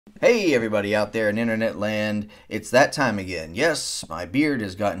Hey everybody out there in internet land, it's that time again. Yes, my beard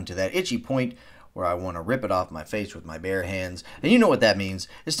has gotten to that itchy point where I want to rip it off my face with my bare hands. And you know what that means.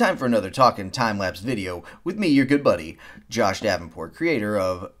 It's time for another talking time-lapse video with me, your good buddy, Josh Davenport, creator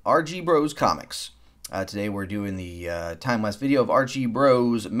of RGBros Comics. Today we're doing the time-lapse video of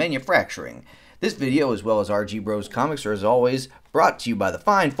RGBros Manufacturing. This video, as well as RGBros Comics, are as always brought to you by the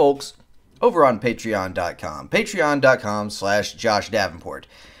fine folks over on patreon.com. Patreon.com/Josh Davenport.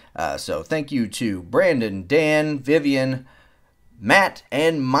 So thank you to Brandon, Dan, Vivian, Matt,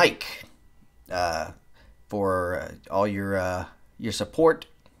 and Mike for all your support,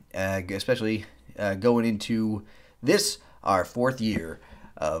 especially going into this, our 4th year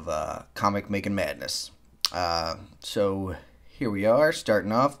of comic making madness. So here we are,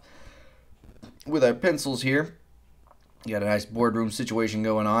 starting off with our pencils here. You got a nice boardroom situation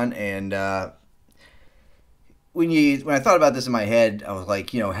going on, and when I thought about this in my head, I was like,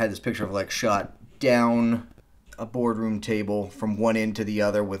 had this picture of like shot down a boardroom table from one end to the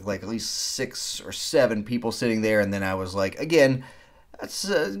other with like at least 6 or 7 people sitting there, and then I was like, again, that's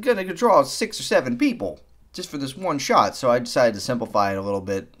gonna draw 6 or 7 people just for this one shot. So I decided to simplify it a little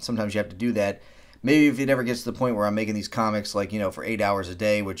bit. Sometimes you have to do that. Maybe if it ever gets to the point where I'm making these comics like for 8 hours a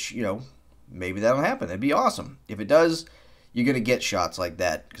day, which maybe that'll happen. That'd be awesome. If it does, you're gonna get shots like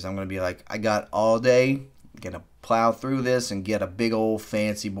that because I'm gonna be like, I got all day. Gonna plow through this and get a big old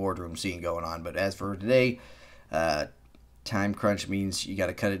fancy boardroom scene going on. But as for today, time crunch means you got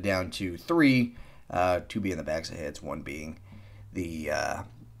to cut it down to 3, 2 being the backs of heads, 1 being the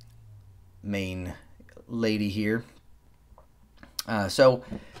main lady here. So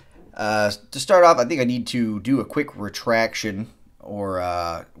to start off, I think I need to do a quick retraction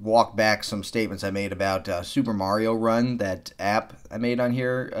or walk back some statements I made about Super Mario Run, that app I made on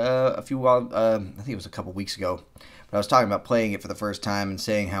here I think it was a couple weeks ago. But I was talking about playing it for the first time and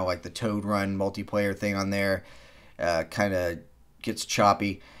saying how like the Toad Run multiplayer thing on there kind of gets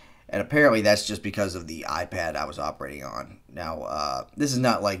choppy. And apparently that's just because of the iPad I was operating on. Now, this is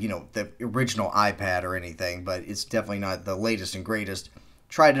not like, the original iPad or anything, but it's definitely not the latest and greatest.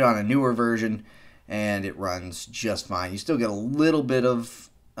 Tried it on a newer version, and it runs just fine. You still get a little bit of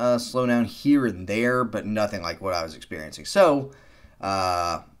slowdown here and there, but nothing like what I was experiencing. So,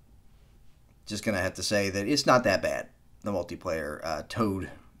 just going to have to say that it's not that bad, the multiplayer Toad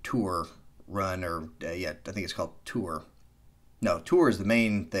Tour Run, or, I think it's called Tour. No, Tour is the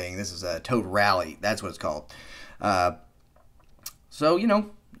main thing. This is a Toad Rally. That's what it's called. So,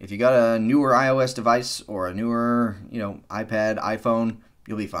 if you got a newer iOS device or a newer, iPad, iPhone,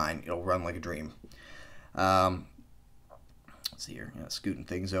 you'll be fine. It'll run like a dream. Let's see here. Scooting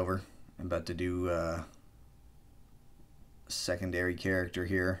things over. I'm about to do a secondary character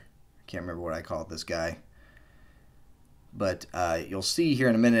here. I can't remember what I called this guy. But you'll see here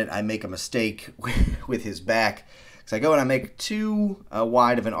in a minute I make a mistake with his back. So I go and I make too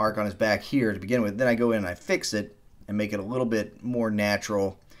wide of an arc on his back here to begin with. Then I go in and I fix it and make it a little bit more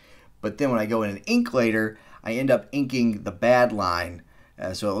natural. But then when I go in and ink later, I end up inking the bad line.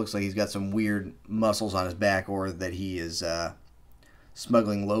 So it looks like he's got some weird muscles on his back, or that he is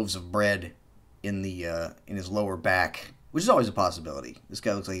smuggling loaves of bread in his lower back, which is always a possibility. This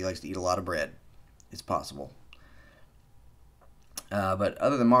guy looks like he likes to eat a lot of bread. It's possible. But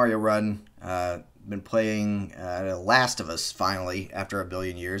other than Mario Run, been playing Last of Us finally after a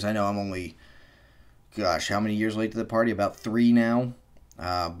billion years. I know I'm only, gosh, how many years late to the party? About 3 now.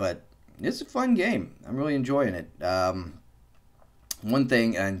 But it's a fun game. I'm really enjoying it. One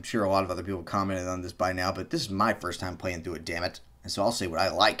thing, and I'm sure a lot of other people commented on this by now, but this is my first time playing through it, damn it. And so I'll say what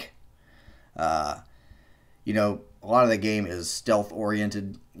I like. A lot of the game is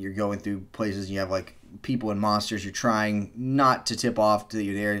stealth-oriented. You're going through places, and you have, like, people and monsters. You're trying not to tip off till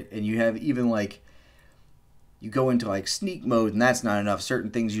you're there, and you have even, like, you go into, like, sneak mode, and that's not enough. Certain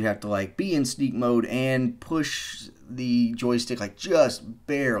things you have to, like, be in sneak mode and push the joystick, like, just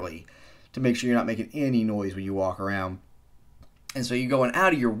barely to make sure you're not making any noise when you walk around. And so you're going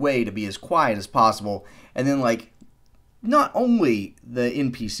out of your way to be as quiet as possible. And then, like, not only the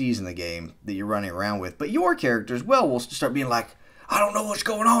NPCs in the game that you're running around with, but your character as well will start being like, I don't know what's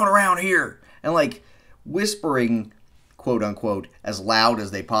going on around here. And, like, whispering, quote unquote, as loud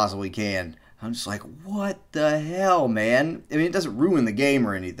as they possibly can. I'm just like, what the hell, man? I mean, it doesn't ruin the game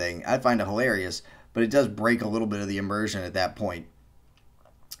or anything. I find it hilarious, but it does break a little bit of the immersion at that point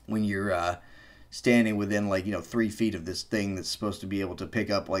when you're standing within, like, 3 feet of this thing that's supposed to be able to pick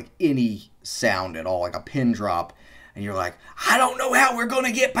up, like, any sound at all, like a pin drop, and you're like, I don't know how we're going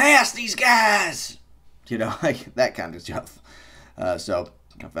to get past these guys! Like, that kind of stuff. So,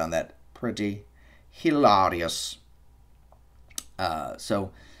 I found that pretty hilarious.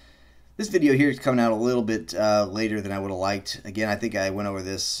 So This video here is coming out a little bit later than I would have liked. Again, I think I went over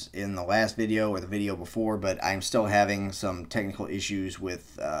this in the last video or the video before, but I'm still having some technical issues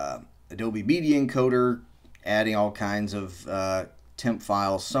with Adobe Media Encoder, adding all kinds of temp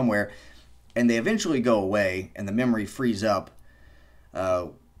files somewhere, and they eventually go away and the memory frees up,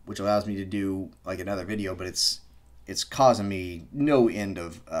 which allows me to do like another video, but it's causing me no end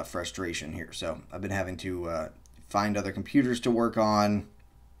of frustration here. So I've been having to find other computers to work on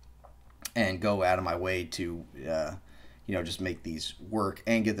and go out of my way to, just make these work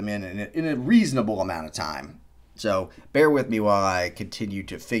and get them in a reasonable amount of time. So bear with me while I continue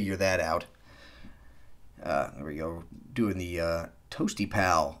to figure that out. There we go, doing the Toasty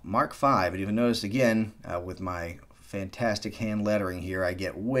Pal Mark V. And even notice again, with my fantastic hand lettering here, I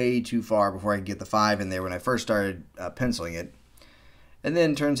get way too far before I can get the 5 in there when I first started penciling it. And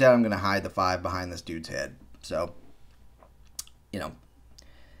then turns out I'm going to hide the 5 behind this dude's head. So,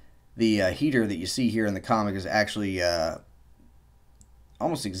 the heater that you see here in the comic is actually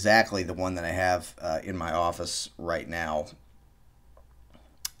almost exactly the one that I have in my office right now.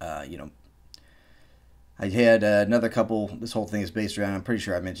 I had another couple. This whole thing is based around, I'm pretty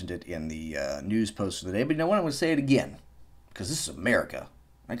sure I mentioned it in the news post of the day, but you know what? I'm going to say it again, because this is America.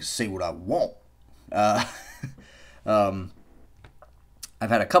 I can say what I want. I've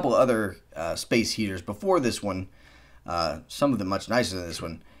had a couple other space heaters before this one, some of them much nicer than this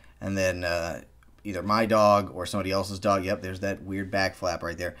one. And then either my dog or somebody else's dog, yep, there's that weird back flap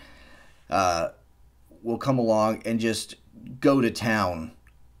right there, will come along and just go to town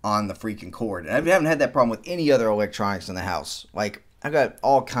on the freaking cord. And I haven't had that problem with any other electronics in the house. Like, I've got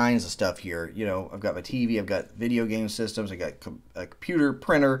all kinds of stuff here. I've got my TV, I've got video game systems, I got a computer,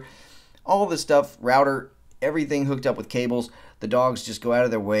 printer, all this stuff, router, everything hooked up with cables. The dogs just go out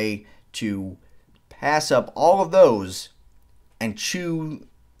of their way to pass up all of those and chew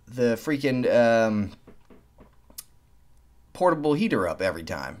the freaking portable heater up every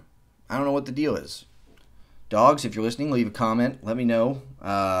time. I don't know what the deal is. Dogs, if you're listening, leave a comment. Let me know,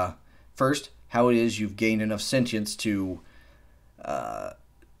 first, how it is you've gained enough sentience to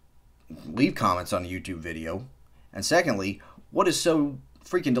leave comments on a YouTube video. And secondly, what is so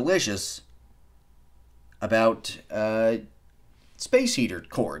freaking delicious about space heater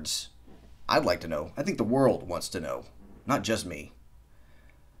cords? I'd like to know. I think the world wants to know, not just me.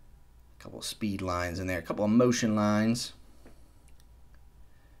 A couple of speed lines in there, a couple of motion lines.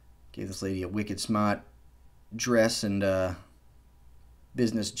 Gave this lady a wicked smart dress and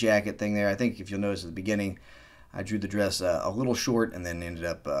business jacket thing there. I think if you'll notice at the beginning, I drew the dress a little short and then ended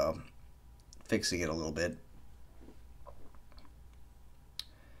up fixing it a little bit.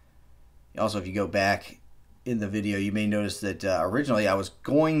 Also, if you go back in the video, you may notice that originally I was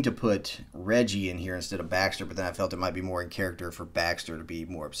going to put Reggie in here instead of Baxter, but then I felt it might be more in character for Baxter to be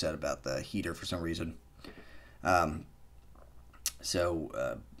more upset about the heater for some reason.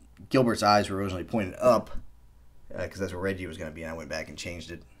 Gilbert's eyes were originally pointed up because that's where Reggie was going to be, and I went back and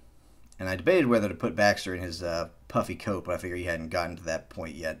changed it. And I debated whether to put Baxter in his puffy coat, but I figured he hadn't gotten to that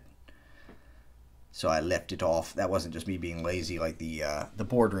point yet. So I left it off. That wasn't just me being lazy like the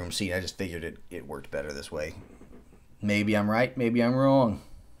boardroom scene. I just figured it worked better this way. Maybe I'm right, maybe I'm wrong.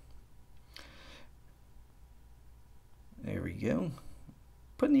 There we go.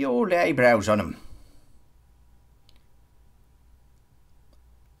 Putting the old eyebrows on him.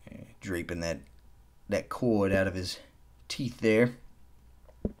 Draping that cord out of his teeth there.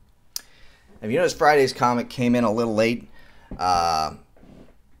 Have you noticed Friday's comic came in a little late?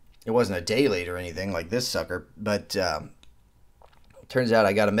 It wasn't a day late or anything like this sucker, but turns out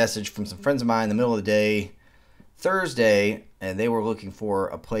I got a message from some friends of mine in the middle of the day, Thursday, and they were looking for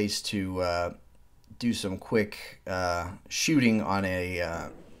a place to do some quick shooting on a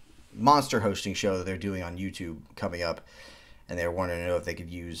monster hosting show that they're doing on YouTube coming up, and they were wanting to know if they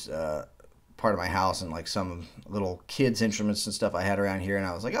could use part of my house and like some little kids instruments and stuff I had around here, and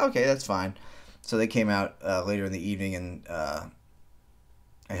I was like, okay, that's fine. So they came out later in the evening, and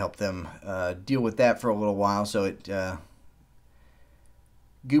I helped them deal with that for a little while, so it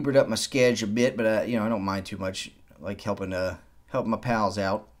goobered up my schedule a bit, but I don't mind too much, like helping my pals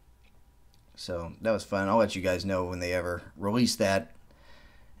out. So that was fun. I'll let you guys know when they ever release that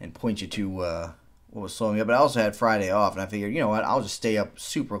and point you to what was slowing me up. But I also had Friday off, and I figured, you know what, I'll just stay up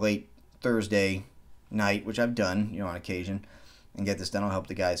super late Thursday night, which I've done, on occasion, and get this done. I'll help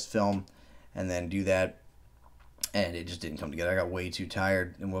the guys film and then do that. And it just didn't come together. I got way too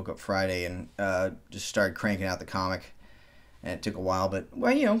tired and woke up Friday and just started cranking out the comic. And it took a while, but,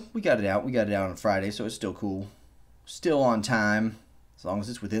 well, we got it out. We got it out on Friday, so it's still cool. Still on time, as long as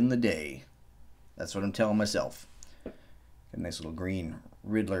it's within the day. That's what I'm telling myself. Got a nice little green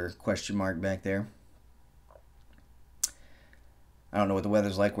Riddler question mark back there. I don't know what the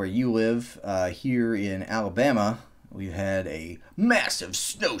weather's like where you live. Here in Alabama, we had a massive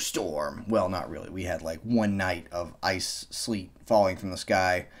snowstorm. Well, not really. We had like one night of ice, sleet falling from the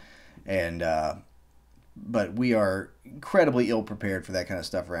sky, and but we are incredibly ill prepared for that kind of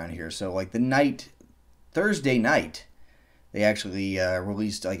stuff around here. So like Thursday night, they actually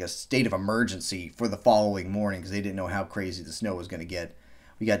released like a state of emergency for the following morning because they didn't know how crazy the snow was going to get.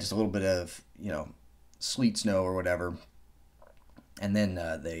 We got just a little bit of, sleet snow or whatever. And then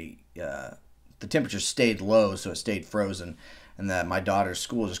the temperature stayed low, so it stayed frozen. And my daughter's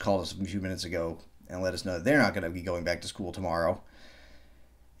school just called us a few minutes ago and let us know that they're not going to be going back to school tomorrow.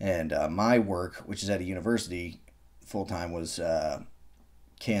 And my work, which is at a university full-time, was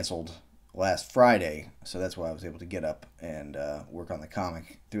canceled last Friday. So that's why I was able to get up and work on the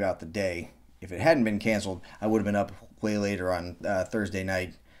comic throughout the day. If it hadn't been canceled, I would have been up way later on Thursday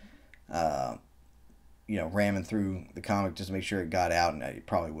night, ramming through the comic just to make sure it got out, and I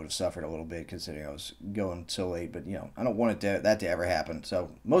probably would have suffered a little bit considering I was going so late, but I don't want that to ever happen.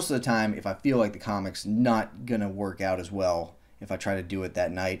 So most of the time, if I feel like the comic's not going to work out as well, if I try to do it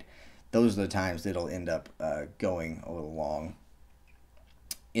that night, those are the times that it'll end up going a little long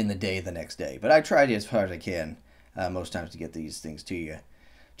in the day the next day. But I try to as far as I can most times to get these things to you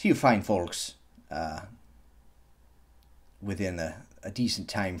fine folks within a decent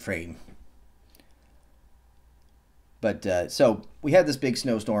time frame. But so we had this big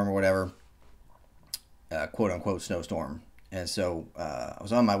snowstorm or whatever, quote unquote snowstorm. And so I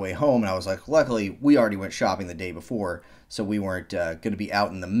was on my way home, and I was like, luckily we already went shopping the day before, so we weren't going to be out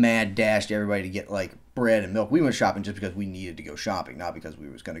in the mad dash to everybody to get like bread and milk. We went shopping just because we needed to go shopping, not because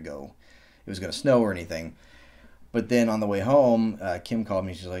it was going to snow or anything. But then on the way home, Kim called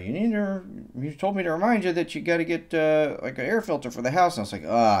me. She's like, you told me to remind you that you got to get like an air filter for the house. And I was like,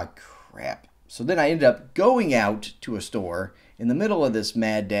 ah, crap. So then I ended up going out to a store in the middle of this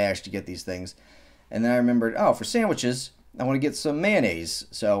mad dash to get these things. And then I remembered, oh, for sandwiches, I want to get some mayonnaise.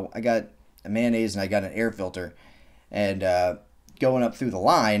 So I got a mayonnaise and I got an air filter. And going up through the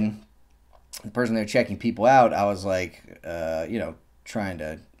line, the person there checking people out, I was like, trying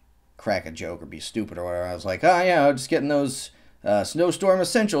to crack a joke or be stupid or whatever. I was like, oh, yeah, just getting those snowstorm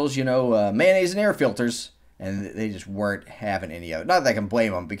essentials, mayonnaise and air filters. And they just weren't having any of it. Not that I can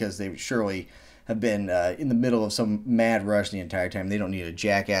blame them, because they surely have been in the middle of some mad rush the entire time. They don't need a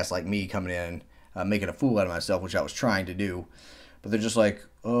jackass like me coming in making a fool out of myself, which I was trying to do. But they're just like,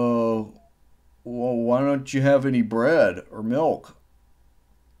 oh, well, why don't you have any bread or milk?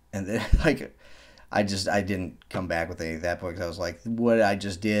 And then, like, I didn't come back with any at that point, because I was like, what I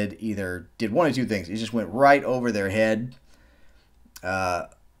just did either did one of two things. It just went right over their head.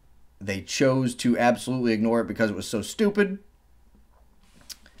 They chose to absolutely ignore it because it was so stupid,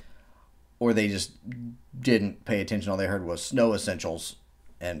 or they just didn't pay attention. All they heard was snow essentials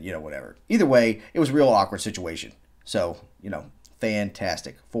and, whatever. Either way, it was a real awkward situation. So,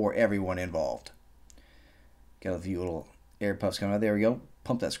 fantastic for everyone involved. Got a few little air puffs coming out. There we go.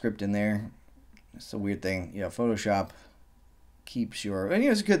 Pump that script in there. It's a weird thing. Photoshop keeps your, and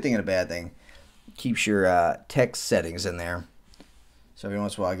it's a good thing and a bad thing, keeps your text settings in there. So every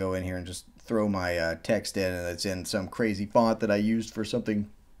once in a while I go in here and just throw my text in, and it's in some crazy font that I used for something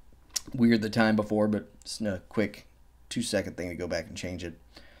weird the time before, but it's a quick 2-second thing to go back and change it.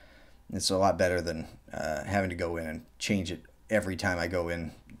 It's a lot better than having to go in and change it every time I go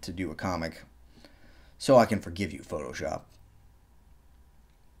in to do a comic. So I can forgive you, Photoshop.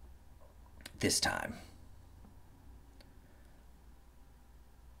 This time.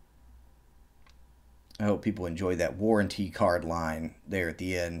 I hope people enjoyed that warranty card line there at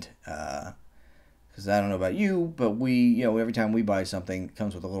the end. Because I don't know about you, but we, every time we buy something, it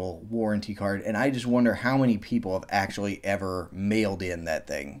comes with a little warranty card. And I just wonder how many people have actually ever mailed in that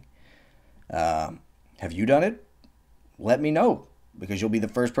thing. Have you done it? Let me know, because you'll be the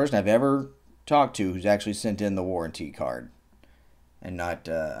first person I've ever talked to who's actually sent in the warranty card. And not,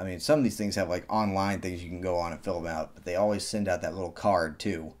 some of these things have like online things you can go on and fill them out, but they always send out that little card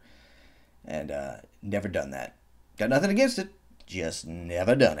too. And never done that. Got nothing against it, just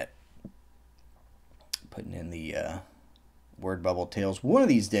never done it. Putting in the word bubble tails. One of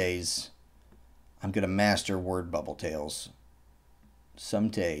these days, I'm going to master word bubble tails.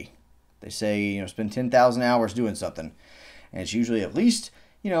 Someday. They say, spend 10,000 hours doing something. And it's usually at least,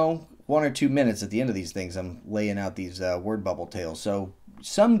 1 or 2 minutes at the end of these things, I'm laying out these word bubble tails. So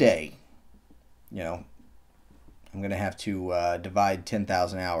someday, I'm going to have to divide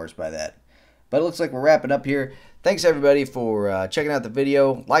 10,000 hours by that. But it looks like we're wrapping up here. Thanks, everybody, for checking out the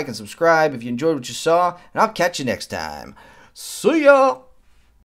video. Like and subscribe if you enjoyed what you saw. And I'll catch you next time. See ya!